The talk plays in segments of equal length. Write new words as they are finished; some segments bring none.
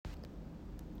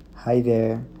Hi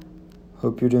there.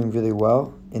 Hope you're doing really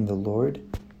well in the Lord.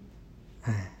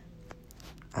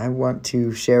 I want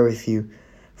to share with you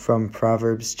from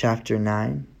Proverbs chapter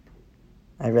 9.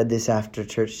 I read this after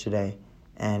church today,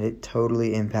 and it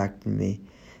totally impacted me.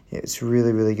 It's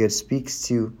really, really good. It speaks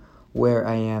to where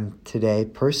I am today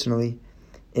personally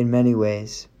in many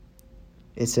ways.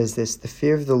 It says this: the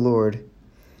fear of the Lord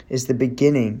is the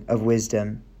beginning of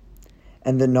wisdom,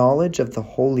 and the knowledge of the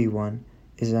Holy One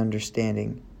is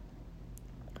understanding.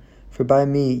 For by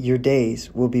me your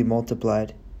days will be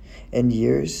multiplied, and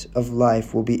years of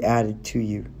life will be added to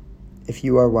you. If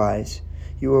you are wise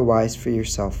for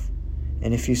yourself,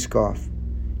 and if you scoff,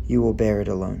 you will bear it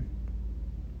alone.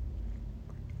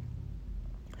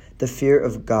 The fear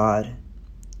of God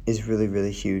is really,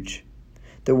 really huge.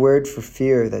 The word for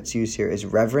fear that's used here is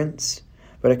reverence,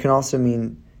 but it can also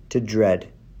mean to dread.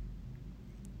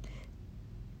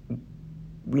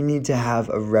 We need to have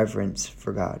a reverence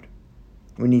for God.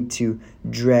 We need to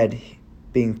dread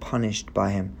being punished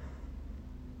by Him.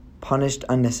 Punished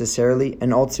unnecessarily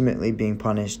and ultimately being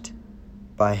punished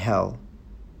by hell.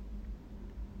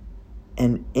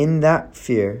 And in that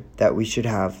fear that we should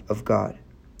have of God,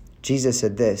 Jesus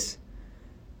said this: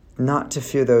 not to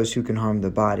fear those who can harm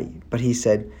the body, but He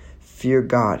said, fear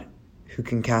God who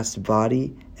can cast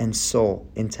body and soul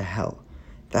into hell.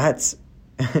 That's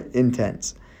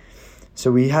intense.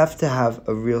 So we have to have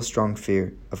a real strong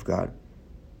fear of God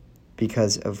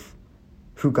because of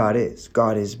who God is.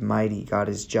 God is mighty, God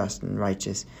is just and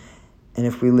righteous. And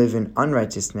if we live in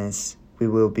unrighteousness, we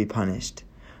will be punished.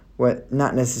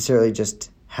 Not necessarily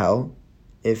just hell.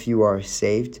 If you are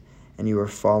saved and you are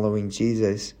following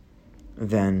Jesus,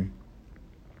 then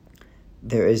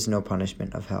there is no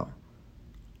punishment of hell.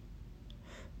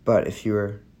 But if you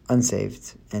are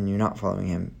unsaved and you're not following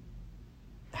Him,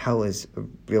 hell is a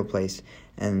real place,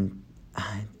 and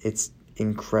it's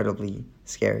incredibly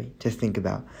scary to think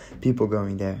about people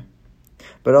going there.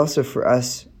 But also for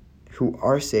us who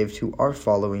are saved, who are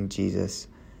following Jesus,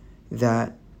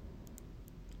 that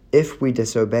if we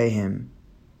disobey Him,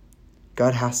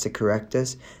 God has to correct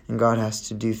us, and God has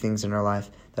to do things in our life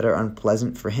that are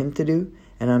unpleasant for Him to do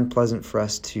and unpleasant for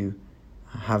us to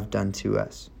have done to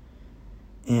us.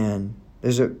 And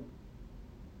there's a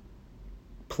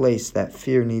place that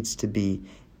fear needs to be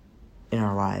in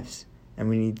our lives, and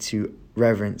we need to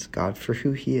reverence God for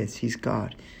who He is. He's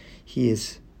God. He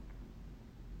is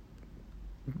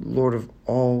Lord of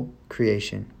all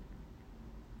creation.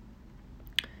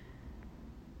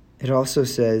 It also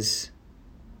says,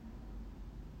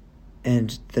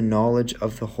 and the knowledge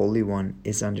of the Holy One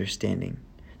is understanding.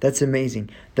 That's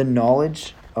amazing. The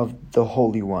knowledge of the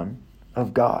Holy One,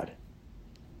 of God.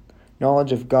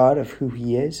 Knowledge of God, of who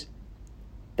He is,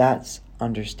 that's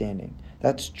understanding.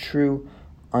 That's true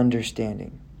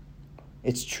understanding.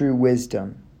 It's true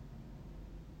wisdom.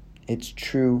 It's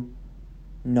true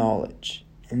knowledge.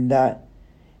 And that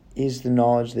is the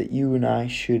knowledge that you and I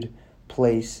should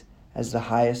place as the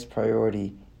highest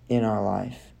priority in our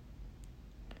life.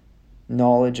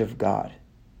 Knowledge of God.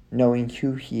 Knowing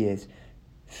who He is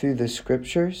through the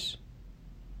scriptures,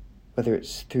 whether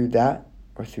it's through that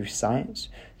or through science,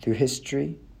 through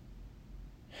history,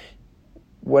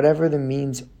 whatever the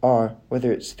means are,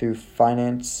 whether it's through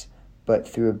finance, but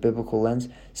through a biblical lens.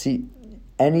 See,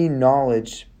 any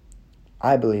knowledge,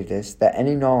 I believe this, that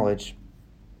any knowledge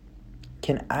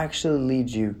can actually lead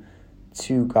you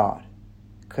to God,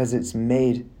 because it's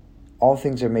made, all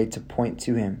things are made to point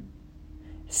to Him.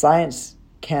 Science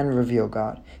can reveal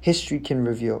God. History can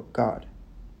reveal God.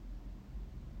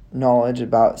 Knowledge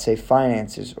about, say,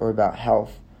 finances or about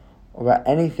health or about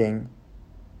anything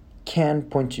can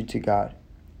point you to God.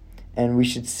 And we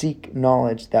should seek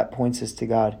knowledge that points us to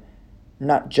God.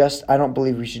 I don't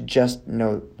believe we should just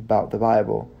know about the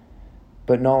Bible,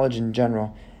 but knowledge in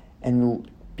general, and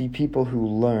be people who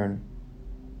learn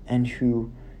and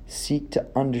who seek to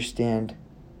understand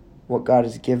what God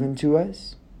has given to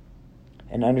us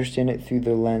and understand it through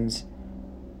the lens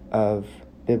of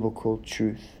biblical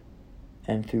truth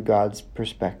and through God's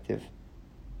perspective.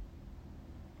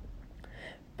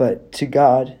 But to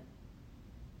God,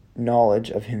 knowledge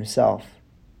of Himself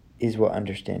is what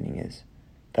understanding is.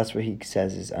 That's what He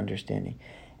says is understanding.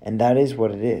 And that is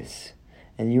what it is.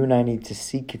 And you and I need to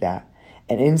seek that.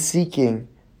 And in seeking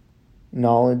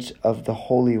knowledge of the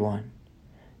Holy One,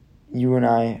 you and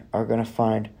I are going to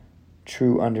find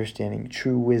true understanding,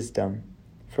 true wisdom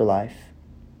for life.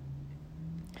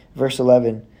 Verse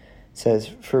 11 says,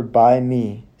 for by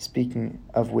me, speaking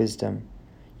of wisdom,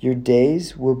 your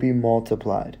days will be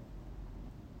multiplied.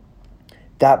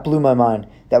 That blew my mind.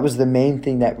 That was the main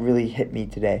thing that really hit me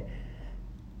today.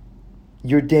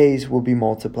 your days will be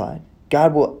multiplied.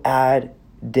 God will add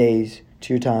days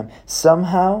to your time.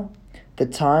 Somehow, the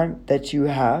time that you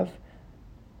have,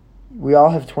 we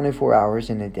all have 24 hours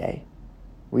in a day.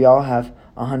 We all have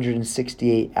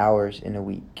 168 hours in a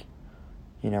week.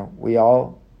 We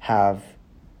all have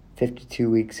 52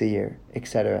 weeks a year,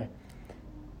 etc.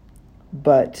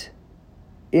 But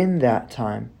in that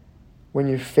time, when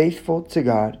you're faithful to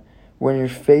God, when you're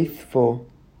faithful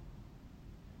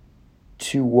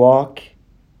to walk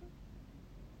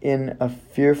in a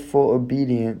fearful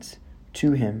obedience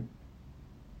to Him,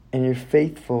 and you're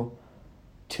faithful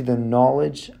to the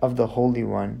knowledge of the Holy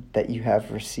One that you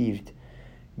have received,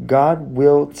 God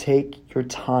will take your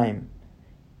time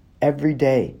every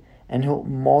day and He'll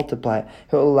multiply it.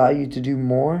 He'll allow you to do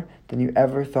more than you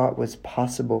ever thought was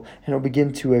possible. And He'll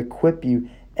begin to equip you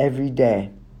every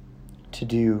day to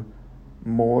do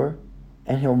more.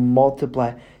 And He'll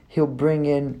multiply. He'll bring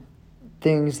in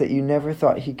things that you never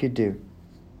thought He could do.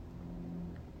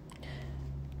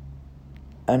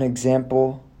 An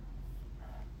example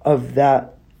of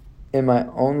that in my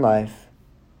own life,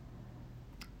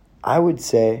 I would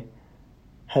say,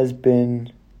 has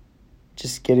been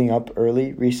just getting up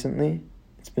early recently.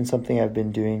 It's been something I've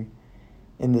been doing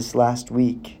in this last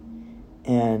week.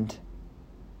 And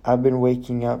I've been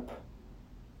waking up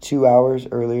 2 hours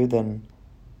earlier than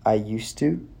I used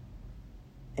to.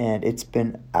 And it's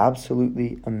been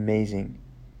absolutely amazing.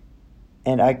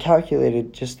 And I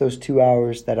calculated just those 2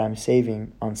 hours that I'm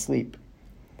saving on sleep.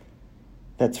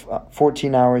 That's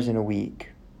 14 hours in a week.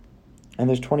 And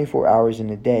there's 24 hours in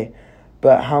a day.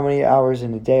 But how many hours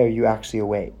in a day are you actually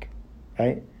awake?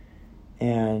 Right?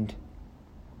 And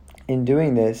in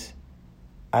doing this,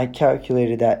 I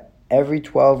calculated that every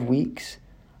 12 weeks,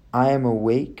 I am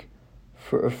awake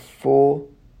for a full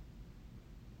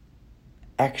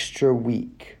extra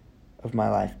week of my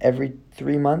life. Every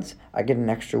 3 months, I get an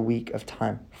extra week of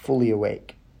time fully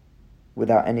awake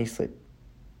without any sleep.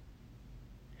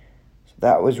 So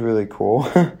that was really cool.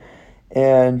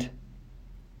 And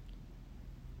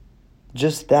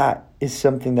just that is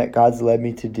something that God's led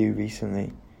me to do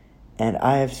recently. And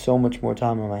I have so much more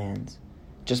time on my hands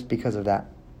just because of that.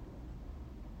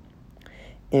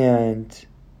 And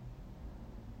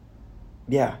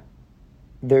yeah,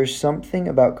 there's something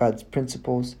about God's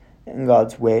principles and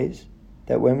God's ways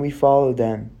that when we follow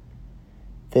them,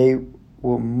 they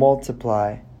will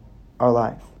multiply our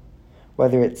life.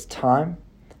 Whether it's time,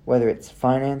 whether it's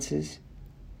finances,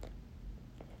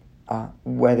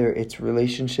 whether it's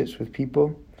relationships with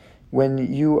people.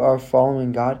 When you are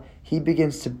following God, He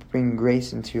begins to bring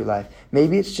grace into your life.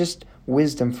 Maybe it's just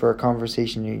wisdom for a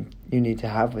conversation you need to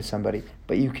have with somebody,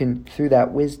 but you can, through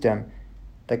that wisdom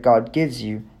that God gives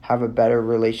you, have a better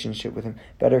relationship with Him,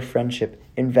 better friendship,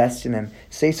 invest in them,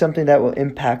 say something that will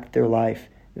impact their life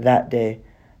that day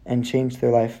and change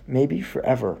their life maybe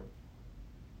forever.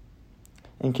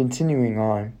 And continuing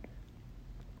on,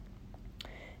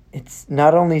 it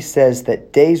not only says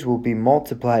that days will be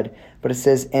multiplied, but it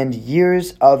says, and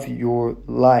years of your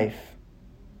life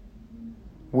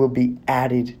will be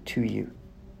added to you.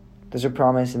 There's a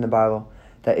promise in the Bible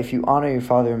that if you honor your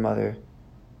father and mother,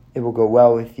 it will go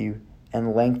well with you,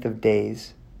 and length of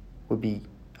days will be,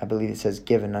 I believe it says,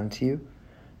 given unto you.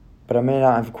 But I may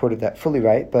not have quoted that fully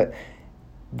right, but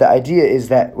the idea is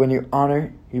that when you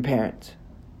honor your parents,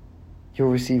 you'll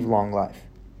receive long life.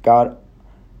 God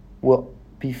will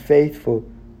be faithful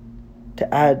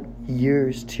to add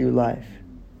years to your life.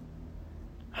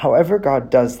 However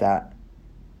God does that,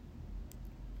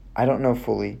 I don't know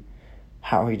fully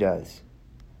how He does,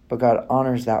 but God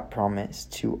honors that promise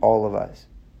to all of us.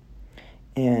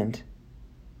 And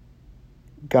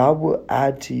God will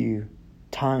add to you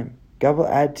time. God will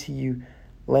add to you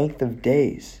length of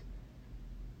days.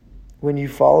 When you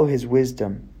follow His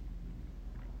wisdom,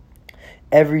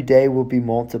 every day will be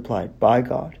multiplied by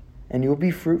God, and you'll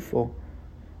be fruitful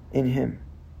in Him.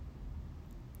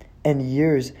 And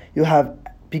years you'll have,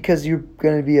 because you're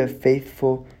going to be a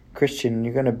faithful Christian and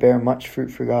you're going to bear much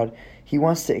fruit for God. He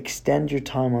wants to extend your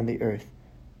time on the earth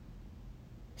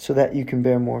so that you can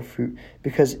bear more fruit.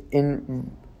 Because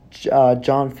in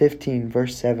John 15,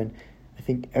 verse 7,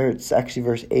 or it's actually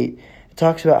verse 8, it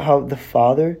talks about how the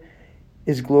Father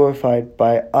is glorified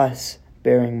by us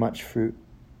bearing much fruit.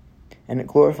 And it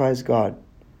glorifies God.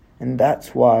 And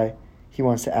that's why He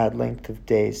wants to add length of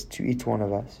days to each one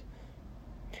of us.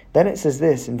 Then it says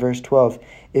this in verse 12,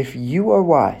 if you are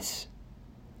wise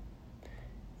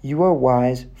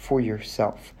for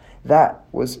yourself. That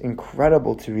was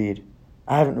incredible to read.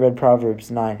 I haven't read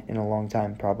Proverbs 9 in a long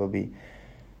time, probably.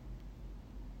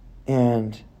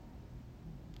 And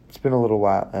It's been a little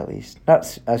while, at least.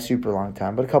 Not a super long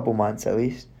time, but a couple months at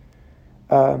least.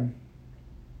 But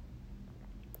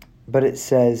it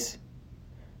says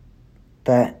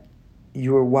that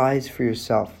you are wise for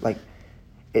yourself. Like,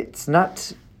 it's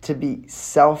not to be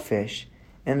selfish,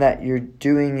 and that you're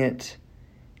doing it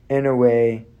in a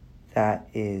way that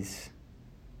is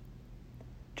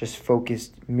just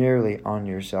focused merely on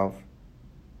yourself.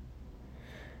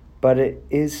 But it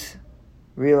is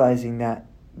realizing that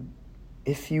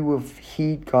if you will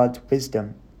heed God's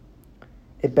wisdom,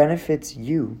 it benefits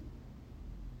you.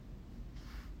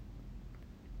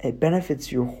 It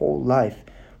benefits your whole life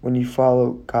when you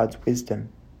follow God's wisdom.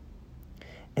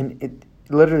 And it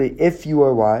literally, if you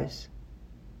are wise,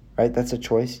 right, that's a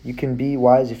choice. You can be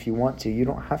wise if you want to. You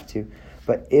don't have to.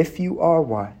 But if you are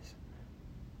wise,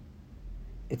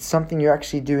 it's something you're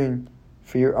actually doing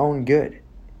for your own good.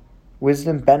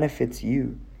 Wisdom benefits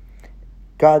you.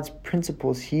 God's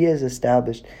principles He has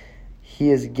established, He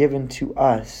has given to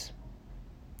us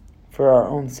for our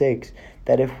own sakes,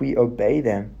 that if we obey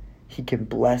them, He can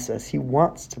bless us. He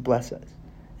wants to bless us.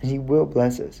 And He will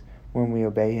bless us when we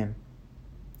obey Him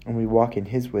and we walk in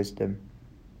His wisdom.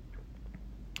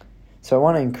 So I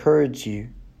want to encourage you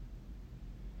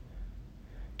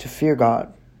to fear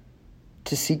God,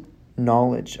 to seek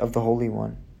knowledge of the Holy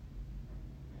One,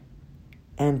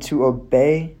 and to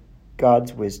obey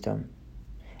God's wisdom.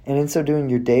 And in so doing,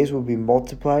 your days will be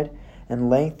multiplied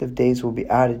and length of days will be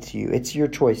added to you. It's your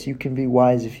choice. You can be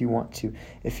wise if you want to,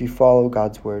 if you follow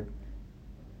God's word.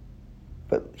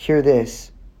 But hear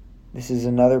this. This is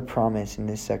another promise in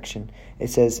this section. It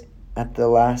says at the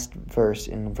last verse,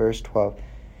 in verse 12,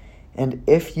 "And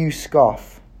if you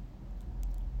scoff,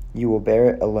 you will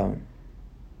bear it alone."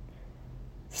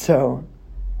 So,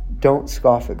 don't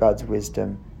scoff at God's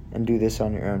wisdom and do this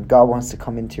on your own. God wants to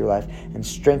come into your life and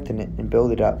strengthen it and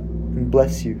build it up and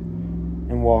bless you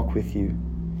and walk with you.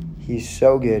 He's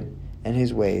so good, and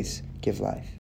His ways give life.